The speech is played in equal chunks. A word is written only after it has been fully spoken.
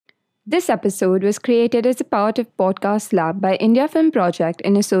This episode was created as a part of Podcast Lab by India Film Project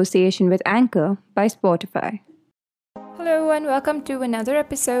in association with Anchor by Spotify. Hello and welcome to another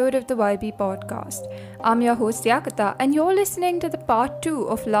episode of the YB podcast. I'm your host Yakata and you're listening to the part 2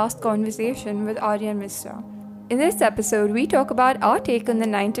 of last conversation with Aryaan Misra. In this episode, we talk about our take on the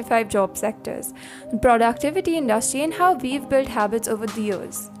 9 to 5 job sectors, the productivity industry and how we've built habits over the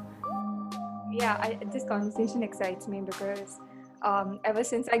years. This conversation excites me because ever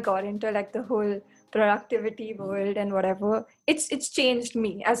since I got into like the whole productivity world and whatever, it's changed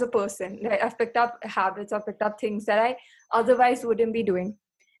me as a person. Like, I've picked up habits, I've picked up things that I otherwise wouldn't be doing.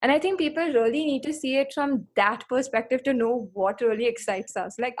 And I think people really need to see it from that perspective to know what really excites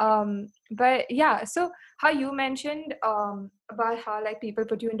us. So how you mentioned about how like people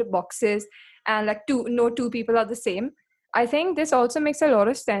put you into boxes and like no two people are the same. I think this also makes a lot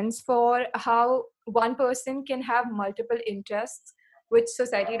of sense for how one person can have multiple interests which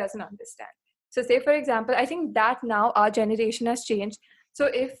society doesn't understand. So say for example, I think that now our generation has changed. So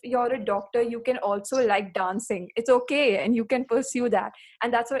if you're a doctor, you can also like dancing. It's okay and you can pursue that.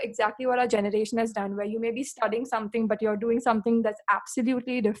 And that's exactly what our generation has done, where you may be studying something, but you're doing something that's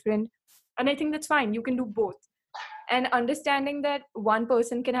absolutely different. And I think that's fine. You can do both. And understanding that one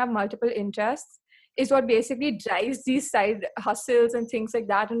person can have multiple interests is what basically drives these side hustles and things like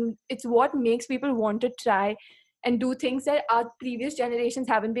that. And it's what makes people want to try and do things that our previous generations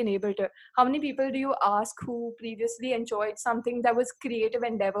haven't been able to. How many people do you ask who previously enjoyed something that was creative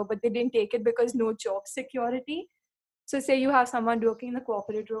endeavor, but they didn't take it because no job security? So say you have someone working in the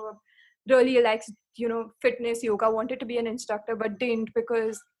corporate job, really likes, fitness, yoga, wanted to be an instructor, but didn't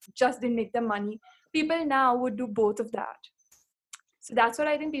because just didn't make the money. People now would do both of that. So that's what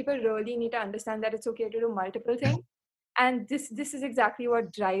I think people really need to understand, that it's okay to do multiple things. And this is exactly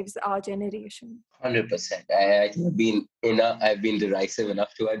what drives our generation. 100%. I think I've been derisive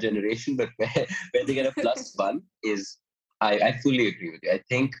enough to our generation, but where they get a plus one is I fully agree with you. I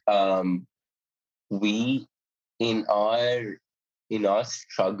think we in our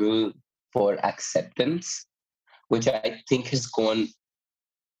struggle for acceptance, which I think has gone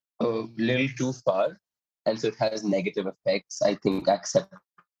a little too far, and so it has negative effects. I think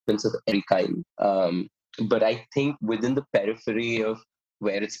acceptance of every kind. But I think within the periphery of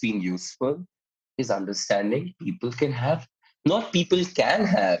where it's been useful is understanding people can have,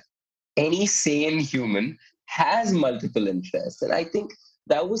 any sane human has multiple interests. And I think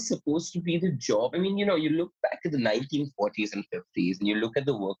that was supposed to be the job. I mean, you look back at the 1940s and 50s and you look at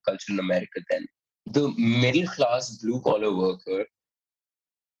the work culture in America then. The middle class blue collar worker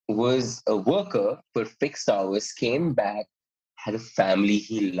was a worker for fixed hours, came back, had a family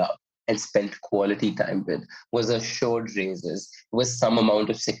he loved and spent quality time with, was assured raises, was some amount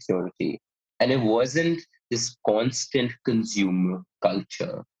of security. And it wasn't this constant consumer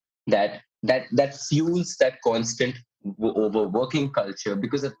culture that fuels that constant overworking culture,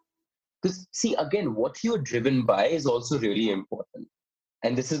 because see, again, what you're driven by is also really important.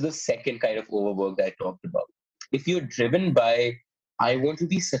 And this is the second kind of overwork that I talked about. If you're driven by, I want to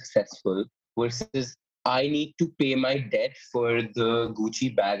be successful versus I need to pay my debt for the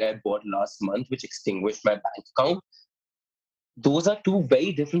Gucci bag I bought last month, which extinguished my bank account, those are two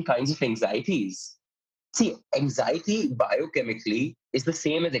very different kinds of anxieties. See, anxiety biochemically is the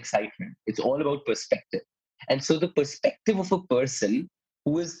same as excitement. It's all about perspective. And so the perspective of a person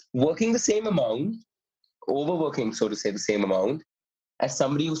who is working the same amount, overworking, so to say, the same amount, as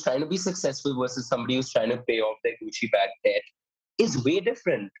somebody who's trying to be successful versus somebody who's trying to pay off their Gucci bag debt is way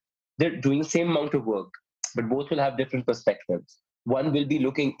different. They're doing the same amount of work, but both will have different perspectives. One will be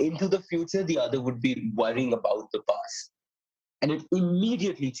looking into the future, the other would be worrying about the past. And it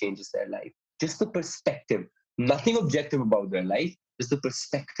immediately changes their life. Just the perspective, nothing objective about their life, just the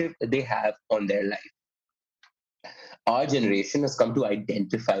perspective that they have on their life. Our generation has come to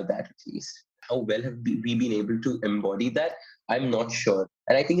identify that at least. How well have we been able to embody that? I'm not sure.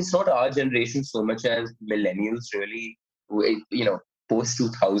 And I think it's not our generation so much as millennials really, post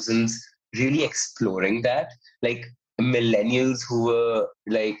 2000s, really exploring that. Like millennials who were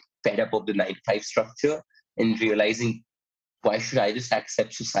like fed up of the 9 to 5 structure and realizing, why should I just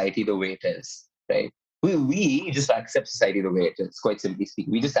accept society the way it is, right? We just accept society the way it is, quite simply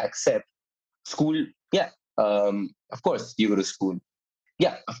speaking. We just accept school. Yeah, of course you go to school.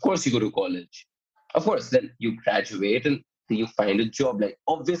 Yeah, of course you go to college. Of course, then you graduate and then you find a job. Like,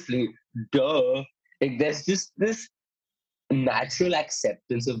 obviously, duh. Like, there's just this natural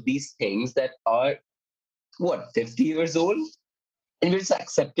acceptance of these things that are, 50 years old? And we're just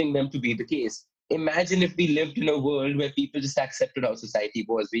accepting them to be the case. Imagine if we lived in a world where people just accepted how society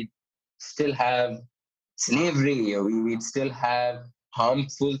was. We'd still have slavery, or we'd still have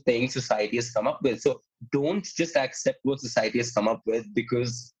harmful things society has come up with. So don't just accept what society has come up with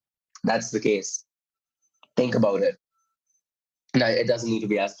because that's the case. Think about it. Now, it doesn't need to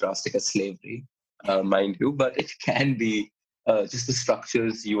be as drastic as slavery, mind you, but it can be just the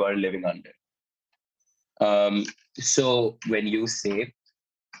structures you are living under. Um, so when you say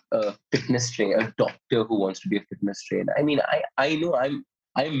a fitness trainer, a doctor who wants to be a fitness trainer, I mean, I know I'm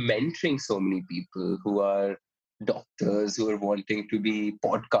mentoring so many people who are doctors who are wanting to be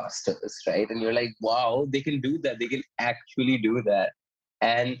podcasters, right? And you're like, wow, they can do that. They can actually do that.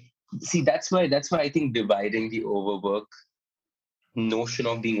 And see, that's why I think dividing the overwork notion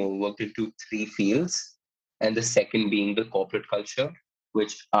of being overworked into three fields, and the second being the corporate culture,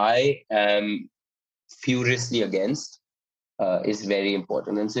 which I am furiously against, is very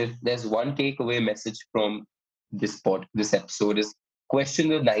important. And so, if there's one takeaway message from this episode is question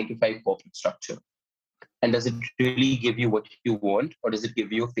the 9 to 5 corporate structure, and does it really give you what you want, or does it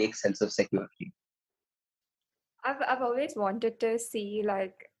give you a fake sense of security? I've always wanted to see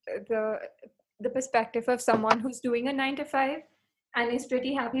like the the perspective of someone who's doing a 9 to 5 and is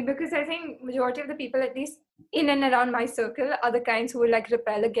pretty happy, because I think majority of the people, at least in and around my circle, are the kinds who will like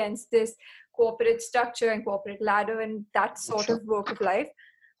repel against this corporate structure and corporate ladder and that sort Sure. of work of life.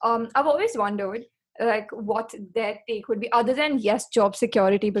 I've always wondered like what their take would be, other than yes, job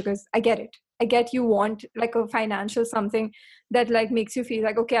security, because I get it. I get you want like a financial something that like makes you feel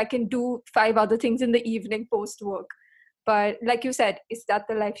like, okay, I can do 5 other things in the evening post work. But like you said, is that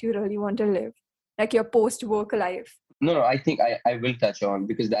the life you really want to live, like your post work life? No, I think I will touch on,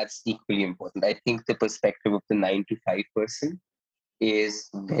 because that's equally important. I think the perspective of the 9 to 5 person is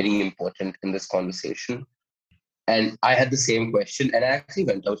very important in this conversation. And I had the same question, and I actually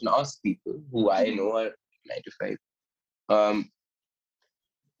went out and asked people who I know are 9 to 5. Um,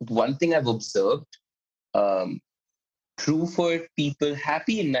 One thing I've observed, um, true for people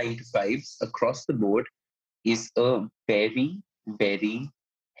happy in 9 to 5s across the board, is a very, very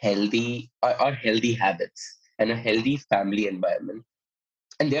healthy, are healthy habits and a healthy family environment.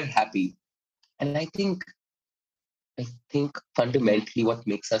 And they're happy. And I think fundamentally what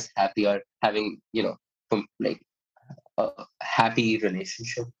makes us happy are having, like a happy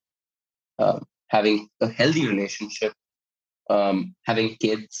relationship, having a healthy relationship, having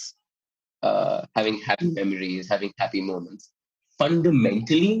kids, having happy memories, having happy moments.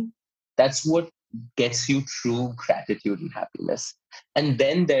 Fundamentally, that's what gets you true gratitude and happiness. And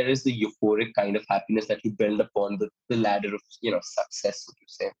then there is the euphoric kind of happiness that you build upon the ladder of success, so to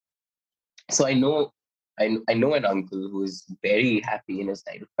say. So I know an uncle who is very happy in his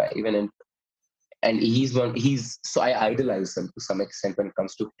 9 to 5, and he's so I idolize him to some extent when it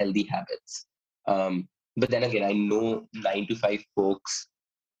comes to healthy habits. But then again, I know 9 to 5 folks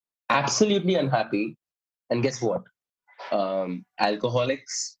absolutely unhappy, and guess what?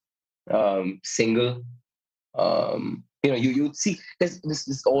 Alcoholics, single. You see there's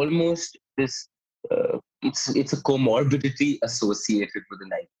this almost this it's a comorbidity associated with the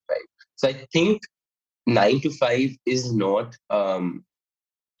 9 to 5. So I think 9 to 5 is not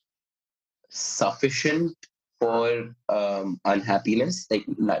sufficient for unhappiness. Like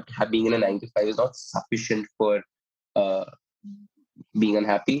not, being in a 9 to 5 is not sufficient for uh, being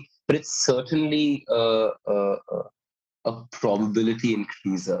unhappy, but it's certainly a probability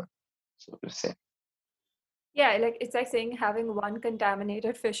increaser, so to say. Yeah, like it's like saying having one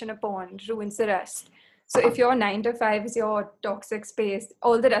contaminated fish in a pond ruins the rest. So if your 9 to 5 is your toxic space,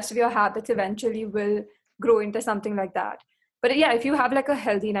 all the rest of your habits eventually will grow into something like that. But yeah, if you have like a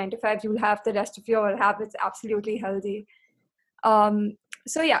healthy 9 to 5, you'll have the rest of your habits absolutely healthy. Um,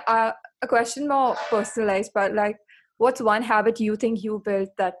 so yeah, a question more personalized, but like, what's one habit you think you built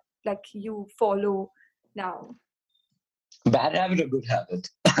that like you follow now? Bad habit or good habit?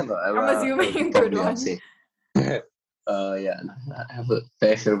 No, I'm I assuming would a good probably have to one. say. Yeah, no, I have a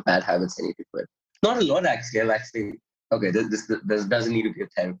fair share of bad habits I need to quit. Not a lot, actually. I've actually okay. This doesn't need to be a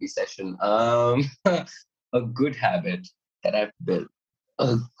therapy session. A good habit that I've built.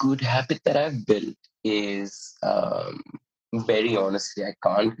 A good habit that I've built is very honestly, I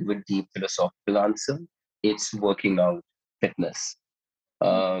can't give a deep philosophical answer. It's working out, fitness.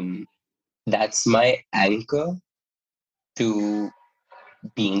 Um, that's my anchor to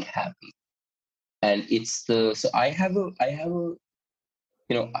being happy. And it's the so I have a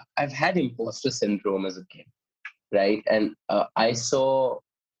I've had imposter syndrome as a kid, right? And I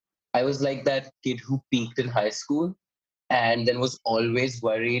was like that kid who peaked in high school and then was always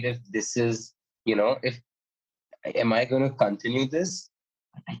worried if this is, if am I going to continue this?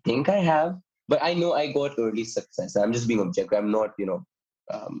 I think I have, but I know I got early success. I'm just being objective. I'm not,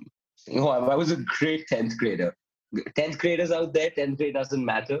 um, I was a great 10th grader. 10th graders out there, 10th grade doesn't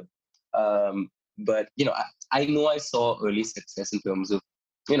matter. But, I know I saw early success in terms of,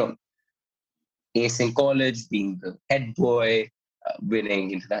 you know, acing college, being the head boy,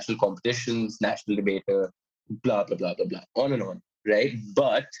 winning international competitions, national debater, blah, blah, blah, blah, blah, on and on, right?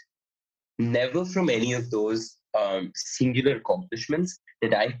 But never from any of those singular accomplishments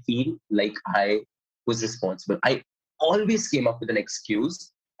did I feel like I was responsible. I always came up with an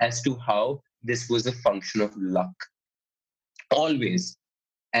excuse as to how this was a function of luck. Always.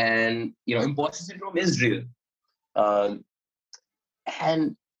 And, imposter syndrome is real. Um,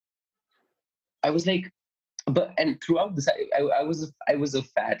 and I was like, and throughout this, I was a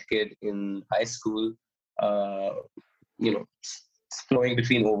fat kid in high school, uh, flowing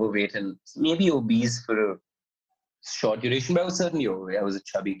between overweight and maybe obese for a short duration, but I was certainly overweight. I was a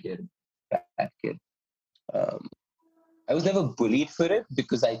chubby kid, fat kid. Um, I was never bullied for it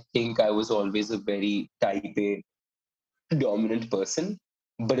because I think I was always a very type A dominant person.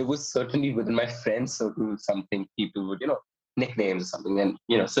 But it was certainly within my friends circle something people would, nicknames or something. And,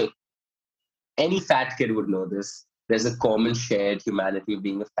 so any fat kid would know this. There's a common shared humanity of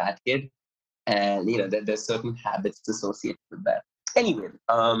being a fat kid. And, there's certain habits associated with that. Anyway,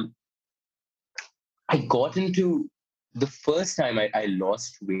 I got into the first time I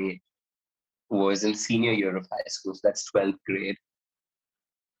lost weight was in senior year of high school. So that's 12th grade.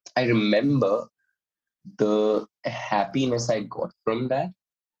 I remember the happiness I got from that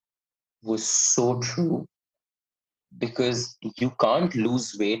was so true because you can't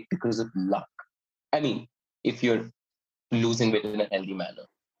lose weight because of luck. I mean, if you're losing weight in a healthy manner,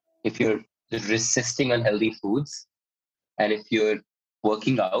 if you're resisting unhealthy foods, and if you're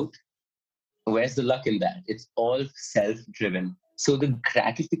working out, where's the luck in that? It's all self driven. So the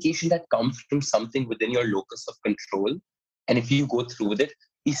gratification that comes from something within your locus of control, and if you go through with it,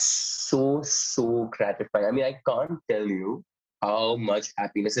 is so, so gratifying. I mean, I can't tell you how much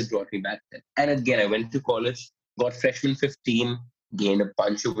happiness it brought me back then. And again, I went to college, got freshman 15, gained a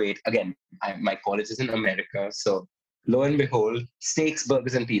bunch of weight. Again, my college is in America. So lo and behold, steaks,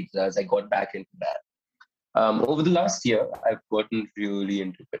 burgers, and pizzas, I got back into that. Over the last year, I've gotten really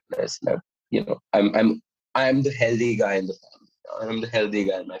into fitness. And I'm the healthy guy in the family. I'm the healthy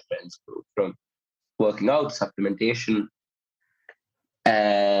guy in my friends group, from working out, supplementation,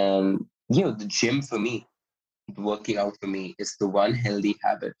 and the gym for me, working out for me is the one healthy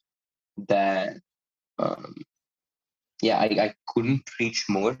habit that um, I couldn't preach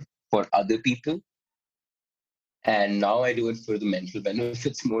more for other people. And now I do it for the mental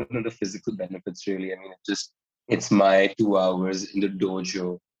benefits more than the physical benefits, really. I mean, it's my 2 hours in the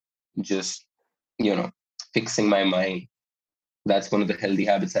dojo, just, fixing my mind. That's one of the healthy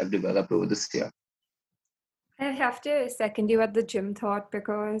habits I've developed over this year. I have to second you at the gym thought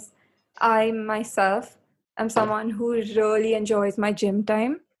because I myself am someone who really enjoys my gym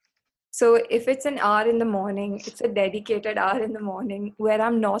time. So if it's an hour in the morning, it's a dedicated hour in the morning where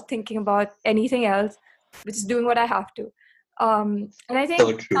I'm not thinking about anything else, but just doing what I have to. And I think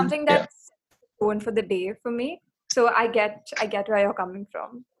So true. something Yeah. that's going for the day for me. So I get where you're coming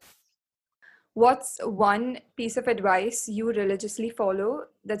from. What's one piece of advice you religiously follow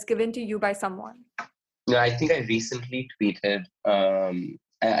that's given to you by someone? Yeah, I think I recently tweeted. I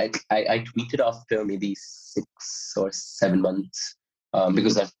tweeted after maybe 6 or 7 months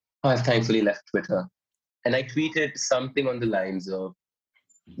because I've thankfully left Twitter, and I tweeted something on the lines of,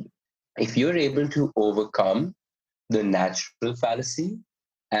 if you're able to overcome the natural fallacy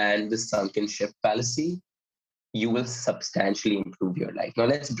and the sunken ship fallacy, you will substantially improve your life. Now,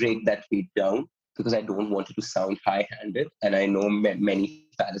 let's break that tweet down because I don't want it to sound high handed and I know many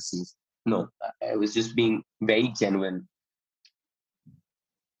fallacies. No, I was just being very genuine.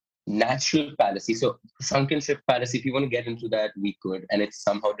 Natural fallacy. So, sunken ship fallacy, if you want to get into that, we could. And it's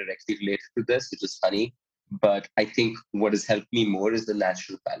somehow directly related to this, which is funny. But I think what has helped me more is the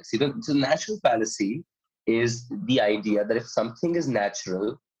natural fallacy. The natural fallacy is the idea that if something is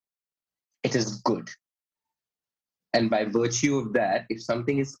natural, it is good. And by virtue of that, if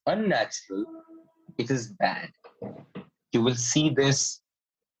something is unnatural, it is bad. You will see this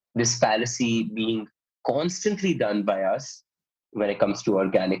fallacy being constantly done by us when it comes to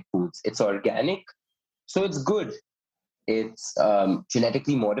organic foods. It's organic, so it's good. It's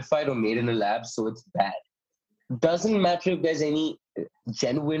genetically modified or made in a lab, so it's bad. Doesn't matter if there's any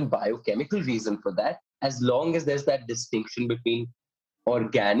genuine biochemical reason for that, as long as there's that distinction between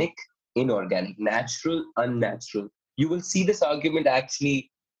organic, inorganic, natural, unnatural. You will see this argument actually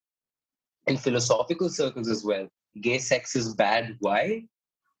in philosophical circles as well. Gay sex is bad. Why?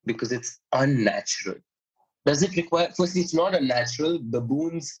 Because it's unnatural. Does it require, firstly, it's not unnatural.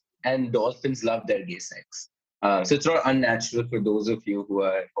 Baboons and dolphins love their gay sex. So it's not unnatural for those of you who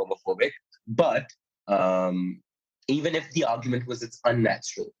are homophobic, but um, even if the argument was it's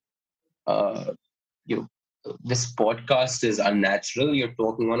unnatural, uh, you this podcast is unnatural. You're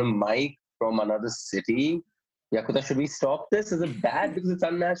talking on a mic from another city. Yakuta, should we stop this? Is it bad because it's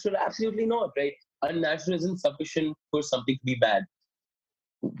unnatural? Absolutely not, right? Unnatural isn't sufficient for something to be bad.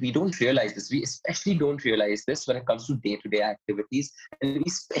 We don't realize this. We especially don't realize this when it comes to day-to-day activities, and we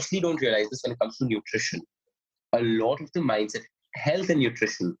especially don't realize this when it comes to nutrition. A lot of the mindset, health and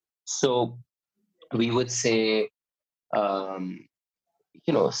nutrition. So we would say, um,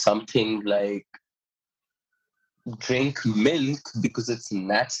 something like drink milk because it's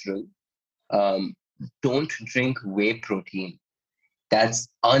natural. Um, don't drink whey protein. That's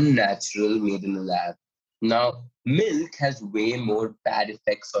unnatural, made in a lab. Now, milk has way more bad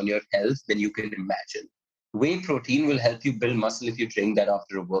effects on your health than you can imagine. Whey protein will help you build muscle if you drink that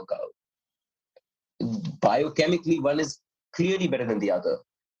after a workout. Biochemically, one is clearly better than the other.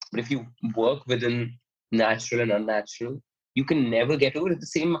 But if you work within natural and unnatural, you can never get over it. The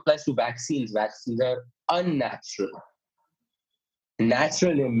same applies to vaccines. Vaccines are unnatural.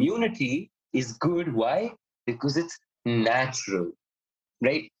 Natural immunity is good. Why? Because it's natural,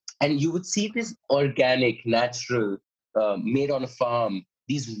 right? And you would see this organic, natural, made on a farm,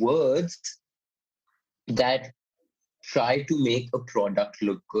 these words that try to make a product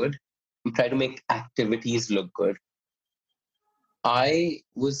look good, try to make activities look good. I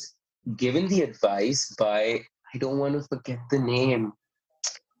was given the advice by, I don't want to forget the name.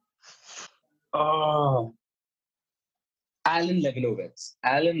 Oh, Alan Levinovitz.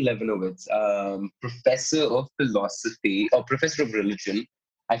 Alan Levinovitz, professor of philosophy or professor of religion.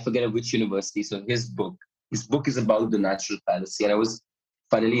 I forget at which university. So his book is about the natural fallacy. And I was,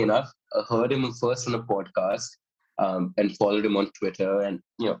 funnily enough, heard him first on a podcast, and followed him on Twitter, and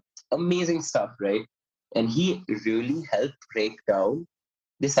amazing stuff, right? And he really helped break down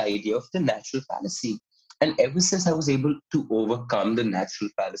this idea of the natural fallacy. And ever since I was able to overcome the natural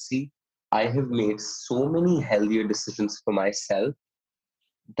fallacy, I have made so many healthier decisions for myself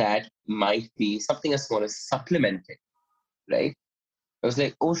that might be something as small as supplementing, right? I was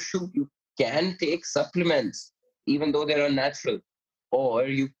like, oh, shoot, you can take supplements even though they're unnatural. Or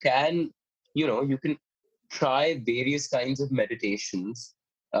you can try various kinds of meditations,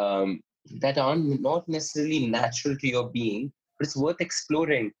 that are not necessarily natural to your being, but it's worth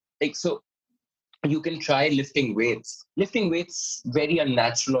exploring. Like, so you can try lifting weights. Lifting weights very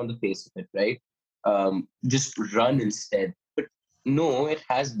unnatural on the face of it, right? Just run instead. But no, it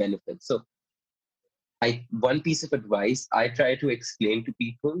has benefits. So I one piece of advice I try to explain to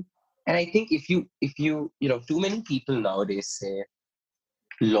people, and I think if you too many people nowadays say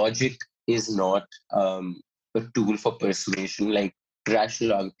logic is not a tool for persuasion. Like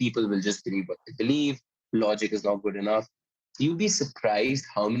people will just believe what they believe. Logic is not good enough. You'd be surprised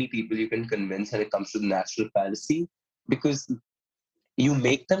how many people you can convince when it comes to the natural fallacy, because you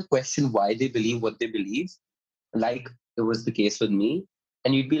make them question why they believe what they believe, like it was the case with me.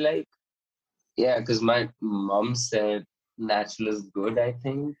 And you'd be like, yeah, because my mom said natural is good, I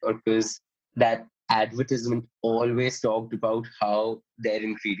think, or because that advertisement always talked about how their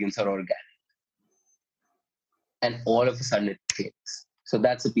ingredients are organic, and all of a sudden it clicks. So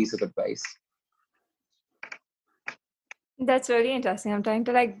that's a piece of advice. That's really interesting. I'm trying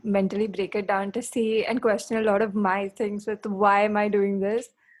to like mentally break it down to see and question a lot of my things with why am I doing this?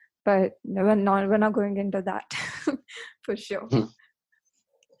 But we're not going into that for sure. Hmm.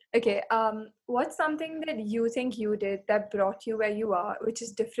 Okay, what's something that you think you did that brought you where you are, which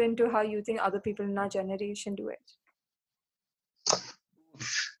is different to how you think other people in our generation do it?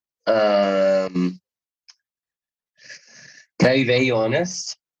 Um, can I be very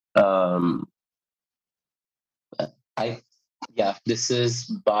honest? Um, I Yeah, this is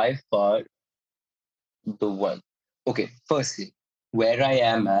by far the one. Okay, firstly, where I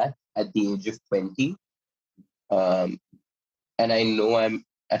am at the age of 20, um, and I know I'm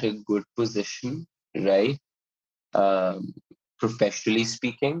at a good position, right? Um, Professionally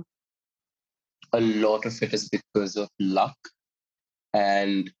speaking, a lot of it is because of luck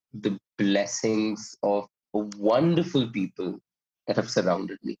and the blessings of wonderful people that have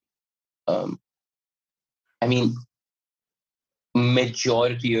surrounded me. Um, I mean,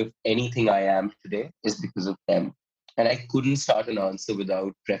 majority of anything I am today is because of them. And I couldn't start an answer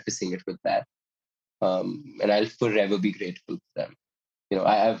without prefacing it with that. And I'll forever be grateful to them.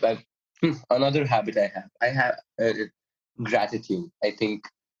 Another habit I have gratitude. I think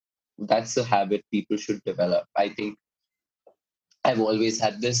that's a habit people should develop. I think I've always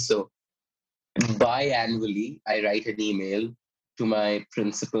had this. So biannually, I write an email to my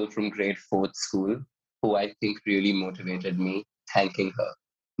principal from grade fourth school. who I think really motivated me, thanking her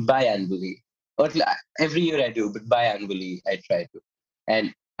biannually. Or every year I do, but biannually I try to.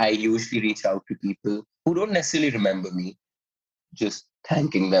 And I usually reach out to people who don't necessarily remember me, just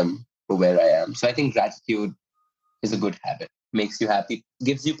thanking them for where I am. So I think gratitude is a good habit, makes you happy,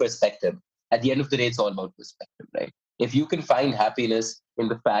 gives you perspective. At the end of the day, it's all about perspective, right? If you can find happiness in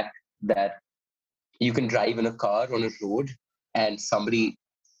the fact that you can drive in a car on a road and somebody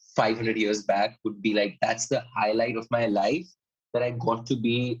 500 years back would be like, that's the highlight of my life, that I got to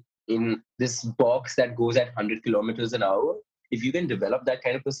be in this box that goes at 100 kilometers an hour. If you can develop that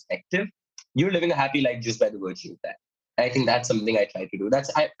kind of perspective, you're living a happy life just by the virtue of that. And I think that's something I try to do.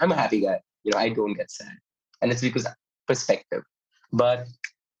 I'm a happy guy. I don't get sad. And it's because perspective. But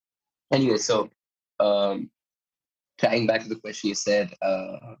anyway, so um, trying back to the question you said,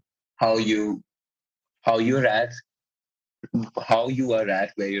 how you how you're at how you are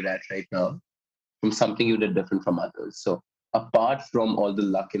at where you're at right now from something you did different from others. So apart from all the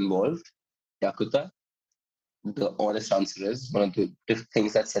luck involved, Yakuta, the honest answer is one of the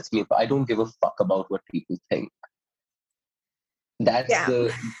things that sets me apart. I don't give a fuck about what people think. That's Damn.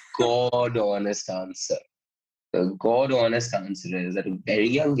 the God honest answer. The God honest answer is at a very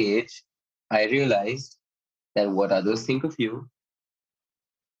young age, I realized that what others think of you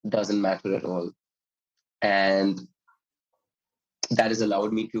doesn't matter at all. And that has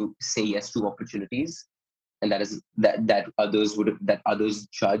allowed me to say yes to opportunities, and that others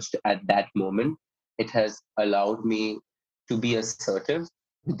judged at that moment. It has allowed me to be assertive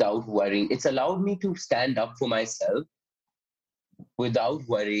without worrying. It's allowed me to stand up for myself without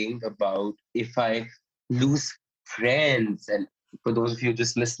worrying about if I lose friends. And for those of you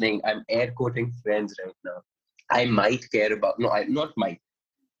just listening, I'm air quoting friends right now. I might care about, no, I not might.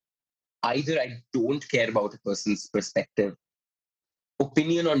 Either I don't care about a person's perspective,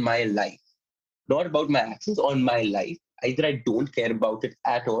 opinion on my life, not about my actions, on my life. Either I don't care about it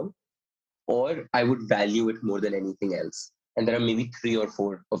at all, or I would value it more than anything else. And there are maybe three or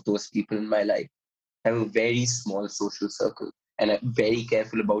four of those people in my life. I have a very small social circle, and I'm very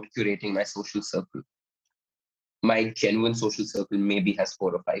careful about curating my social circle. My genuine social circle maybe has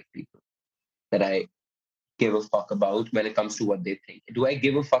four or five people that I give a fuck about when it comes to what they think. Do I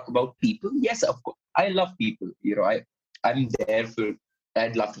give a fuck about people? Yes, of course. I love people. I'm there for.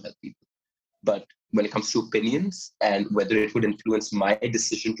 I'd love to help people. But when it comes to opinions and whether it would influence my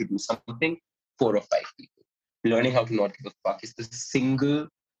decision to do something, four or five people. Learning how to not give a fuck is the single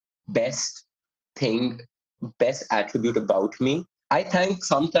best thing, best attribute about me. I thank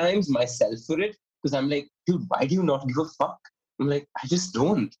sometimes myself for it because I'm like, dude, why do you not give a fuck? I'm like, I just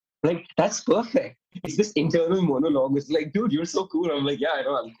don't. Like, that's perfect. It's this internal monologue. It's like, dude, you're so cool. I'm like, yeah, I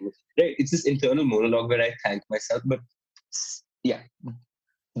know I'm cool. Right? It's this internal monologue where I thank myself. But yeah,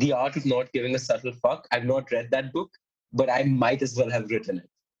 the Art of Not Giving a Subtle Fuck. I've not read that book, but I might as well have written it.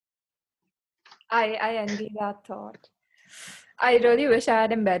 I envy that thought. I really wish I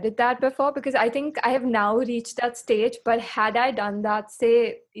had embedded that before, because I think I have now reached that stage. But had I done that,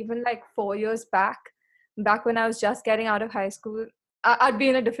 say, even like 4 years back when I was just getting out of high school, I'd be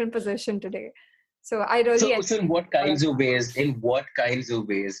in a different position today. So I really So in what all of kinds of that. ways? In what kinds of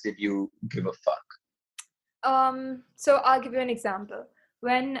ways did you give a fuck? So I'll give you an example.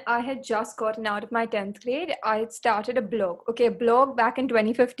 When I had just gotten out of my 10th grade, I started a blog. Okay, a blog back in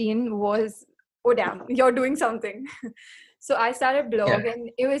 2015 was, oh damn, you're doing something. So I started a Yeah. blog, and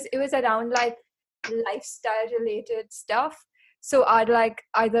it was around like lifestyle related stuff. So I'd like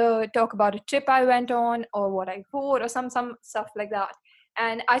either talk about a trip I went on or what I wore or some stuff like that.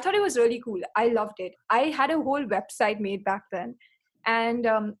 And I thought it was really cool. I loved it. I had a whole website made back then, and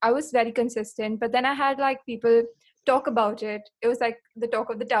I was very consistent. But then I had like people talk about it. It was like the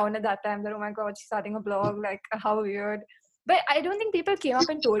talk of the town at that time, that, oh my god, she's starting a blog, like how weird. But I don't think people came up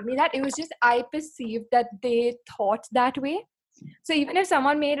and told me that. It was just I perceived that they thought that way. So even if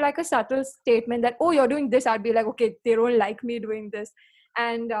someone made like a subtle statement that, oh, you're doing this, I'd be like, okay, they don't like me doing this.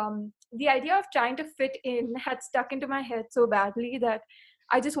 And the idea of trying to fit in had stuck into my head so badly that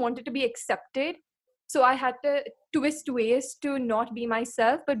I just wanted to be accepted. So I had to twist ways to not be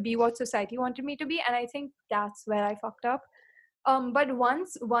myself, but be what society wanted me to be. And I think that's where I fucked up. But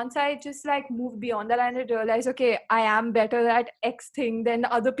once I just like moved beyond that and I realized, okay, I am better at X thing than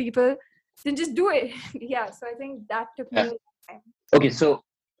other people, then just do it. Yeah. So I think that took me Yeah. a long time. Okay, so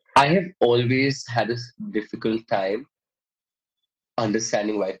I have always had a difficult time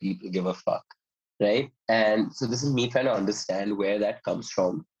understanding why people give a fuck, right? And so this is me trying to understand where that comes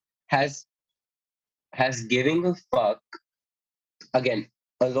from. Has has giving a fuck, again,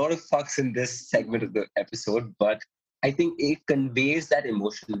 a lot of fucks in this segment of the episode, but I think it conveys that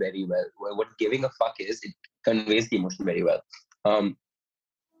emotion very well. What giving a fuck is, it conveys the emotion very well. Um,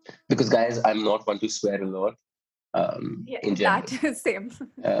 because guys, I'm not one to swear a lot. Yeah, In general. that is same.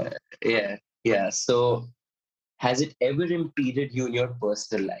 Uh, yeah, yeah. So, has it ever impeded you in your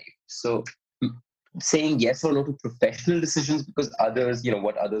personal life? So, saying yes or no to professional decisions because others,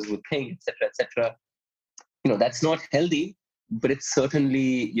 what others would think, etc., that's not healthy, but it's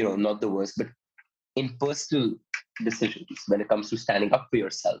certainly, not the worst. But in personal decisions, when it comes to standing up for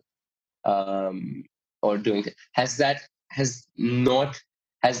yourself, um, or doing it, has not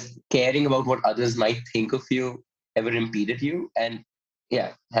has caring about what others might think of you ever impeded you? And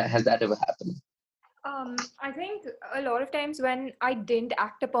yeah, has that ever happened? I think a lot of times when I didn't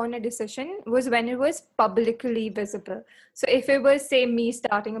act upon a decision was when it was publicly visible. So if it was, say, me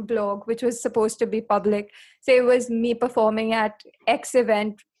starting a blog, which was supposed to be public, say it was me performing at X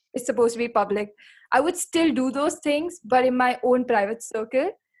event, it's supposed to be public, I would still do those things, but in my own private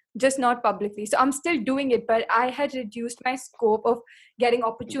circle, just not publicly. So I'm still doing it, but I had reduced my scope of getting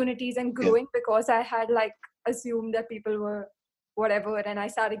opportunities and Yeah. growing because I had like assumed that people were whatever, and I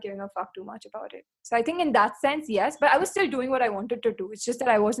started giving a fuck too much about it. So I think in that sense, yes, but I was still doing what I wanted to do. It's just that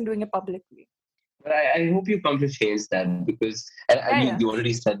I wasn't doing it publicly. But I hope you come to change that, because, and Yeah, you, yeah. you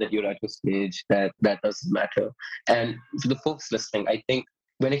already said that you're at a stage that doesn't matter. And for the folks listening, I think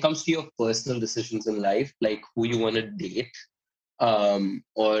when it comes to your personal decisions in life, like who you want to date,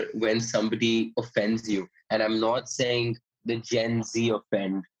 or when somebody offends you. And I'm not saying the Gen Z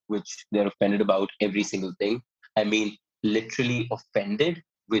offend, which they're offended about every single thing. I mean, literally offended,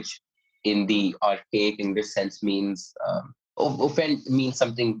 which in the archaic English sense means, offend means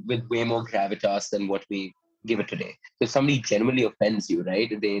something with way more gravitas than what we give it today. So if somebody genuinely offends you, right?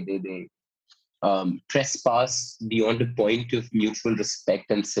 They trespass beyond a point of mutual respect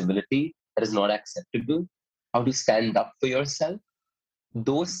and civility that is not acceptable. How to stand up for yourself,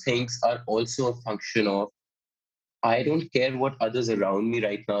 those things are also a function of, I don't care what others around me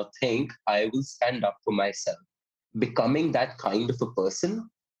right now think, I will stand up for myself. Becoming that kind of a person,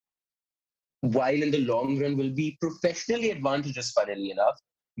 while in the long run will be professionally advantageous, funnily enough,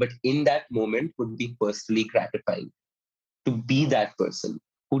 but in that moment would be personally gratifying to be that person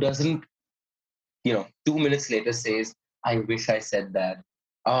who doesn't, 2 minutes later says, I wish I said that.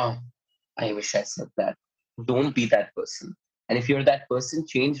 Ah, I wish I said that. Don't be that person. And if you're that person,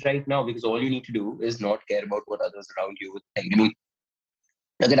 change right now, because all you need to do is not care about what others around you would think. I mean,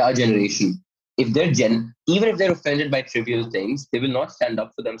 look at our generation. If even if they're offended by trivial things, they will not stand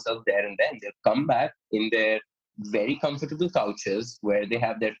up for themselves there and then. They'll come back in their very comfortable couches where they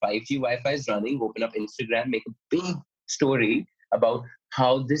have their 5G Wi-Fi's running, open up Instagram, make a big story about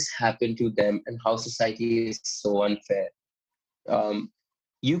how this happened to them and how society is so unfair. Um,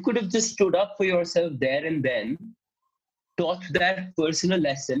 you could have just stood up for yourself there and then, taught that person a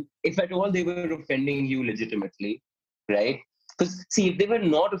lesson, if at all they were offending you legitimately, right? Because see, if they were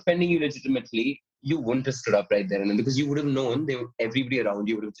not offending you legitimately, you wouldn't have stood up right there and then, because you would have known everybody around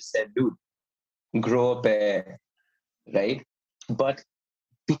you would have just said, dude, grow up, right? But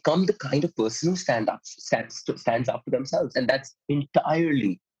become the kind of person who stands up for themselves. And that's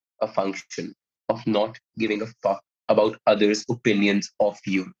entirely a function of not giving a fuck about others' opinions of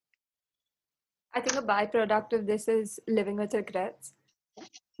you. I think a byproduct of this is living with regrets.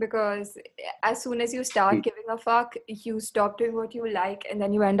 Because as soon as you start giving a fuck, you stop doing what you like, and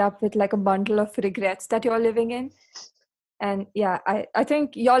then you end up with like a bundle of regrets that you're living in. And yeah, I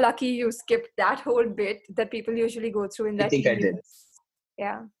think you're lucky you skipped that whole bit that people usually go through in I their think I teen did. years.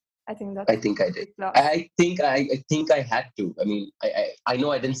 Yeah, I think I that's think I a did. big plus. I think I had to. I mean, I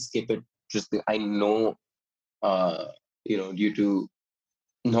know I didn't skip it. I know, uh, due to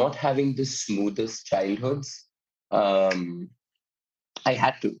not having the smoothest childhoods, um, I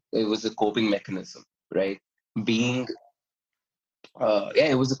had to. It was a coping mechanism, right? Being, yeah,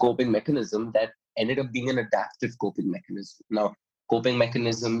 it was a coping mechanism that ended up being an adaptive coping mechanism. Now, coping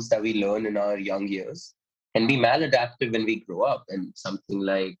mechanisms that we learn in our young years can be maladaptive when we grow up, and something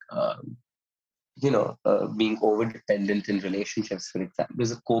like, being over dependent in relationships, for example,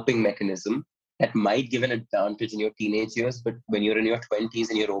 is a coping mechanism that might give an advantage in your teenage years, but when you're in your 20s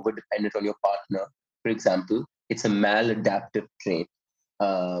and you're over dependent on your partner, for example, it's a maladaptive trait.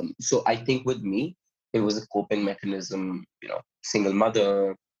 So I think with me, it was a coping mechanism, single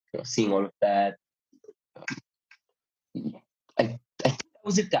mother, seeing all of that. I think I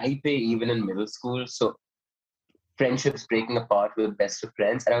was a type A even in middle school. So friendships breaking apart with best of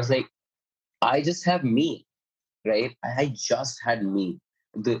friends. And I was like, I just have me, right? I just had me,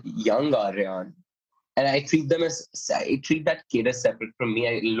 the young Aryaan, and I treat that kid as separate from me.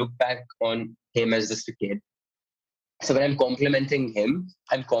 I look back on him as just a kid, So when I'm complimenting him,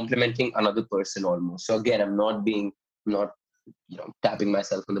 I'm complimenting another person almost. So again, I'm not tapping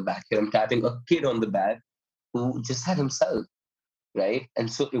myself on the back here. I'm tapping a kid on the back who just had himself, right?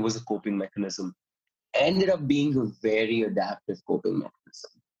 And so it was a coping mechanism. Ended up being a very adaptive coping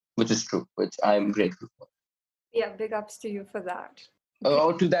mechanism, which is true, which I'm grateful for. Yeah, big ups to you for that.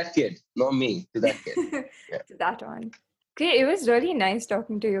 Oh, to that kid, not me, to that kid. Yeah. To that one. Okay, it was really nice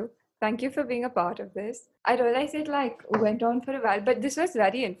talking to you. Thank you for being a part of this. I realized it like went on for a while, but this was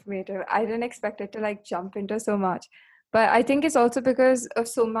very informative. I didn't expect it to like jump into so much. But I think it's also because of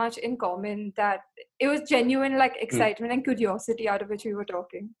so much in common that it was genuine like Hmm. excitement and curiosity out of which we were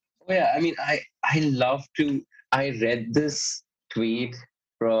talking. Oh, yeah, I mean, I love to. I read this tweet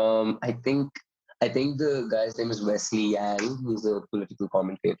from I think the guy's name is Wesley Yang, who's a political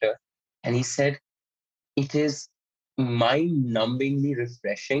commentator, and he said it is mind-numbingly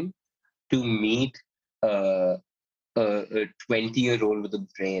refreshing to meet uh, a 20-year-old with a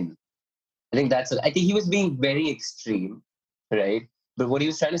brain. I think he was being very extreme, right? But what he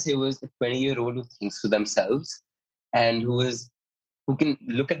was trying to say was a 20-year-old who thinks for themselves and who can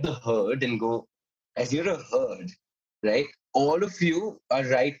look at the herd and go, as you're a herd, right? All of you are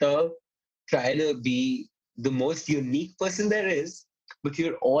right now trying to be the most unique person there is, but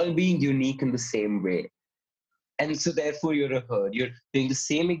you're all being unique in the same way. And so therefore you're a herd. You're doing the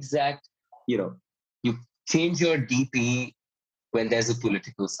same exact, you know, you change your DP when there's a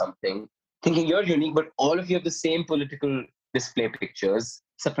political something, thinking you're unique, but all of you have the same political display pictures,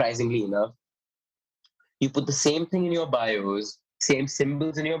 surprisingly enough. You put the same thing in your bios, same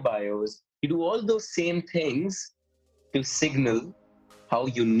symbols in your bios. You do all those same things to signal how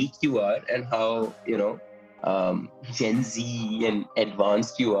unique you are and how, Gen Z and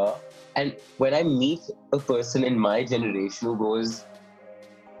advanced you are. And when I meet a person in my generation who goes,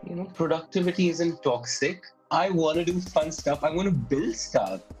 productivity isn't toxic. I want to do fun stuff. I want to build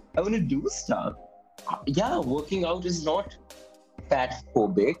stuff. I want to do stuff. Yeah, working out is not fat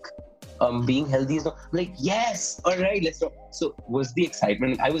phobic. Being healthy is not like, yes, all right, let's talk. So was the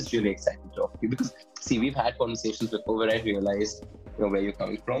excitement. I was really excited to talk to you because see, we've had conversations before where I realized, where you're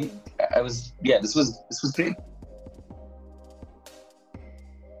coming from. I was, yeah, this was great.